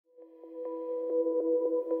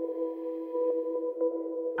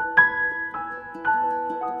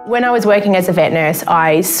When I was working as a vet nurse,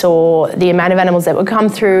 I saw the amount of animals that would come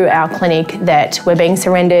through our clinic that were being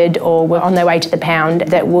surrendered or were on their way to the pound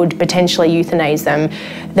that would potentially euthanize them.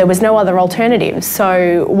 There was no other alternative.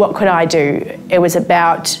 So what could I do? It was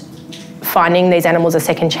about finding these animals a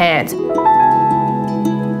second chance.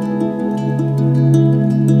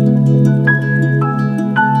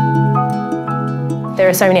 There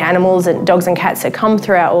are so many animals, and dogs and cats that come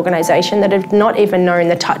through our organisation that have not even known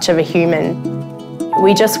the touch of a human.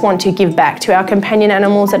 We just want to give back to our companion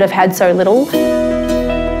animals that have had so little.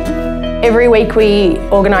 Every week we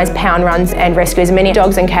organise pound runs and rescue as many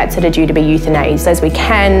dogs and cats that are due to be euthanased as we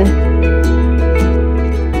can.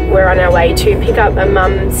 We're on our way to pick up a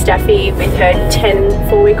mum staffy with her 10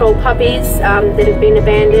 4-week-old puppies that have been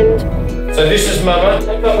abandoned. So this is Mama.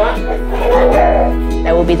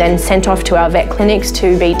 They will be then sent off to our vet clinics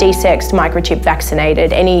to be desexed, microchip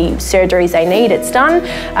vaccinated. Any surgeries they need, it's done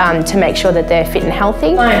to make sure that they're fit and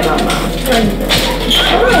healthy. Hi, Mama.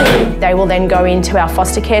 They will then go into our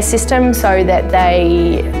foster care system so that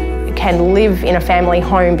they can live in a family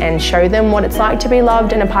home and show them what it's like to be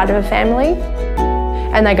loved and a part of a family.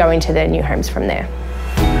 And they go into their new homes from there.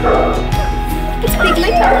 It's a big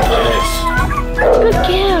litter. Yes. Good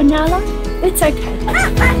girl, Nala. It's okay.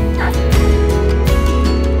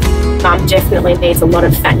 Mum definitely needs a lot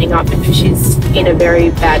of fattening up because she's in a very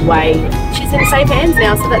bad way. She's in safe hands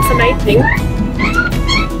now, so that's the main thing.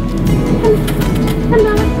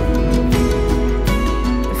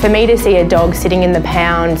 For me to see a dog sitting in the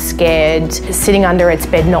pound, scared, sitting under its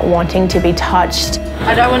bed, not wanting to be touched.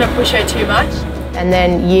 I don't want to push her too much. And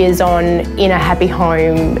then years on, in a happy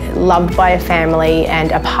home, loved by a family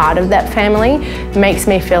and a part of that family, makes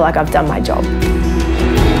me feel like I've done my job.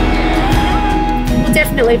 We'll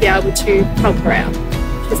definitely be able to help her out.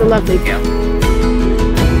 She's a lovely girl.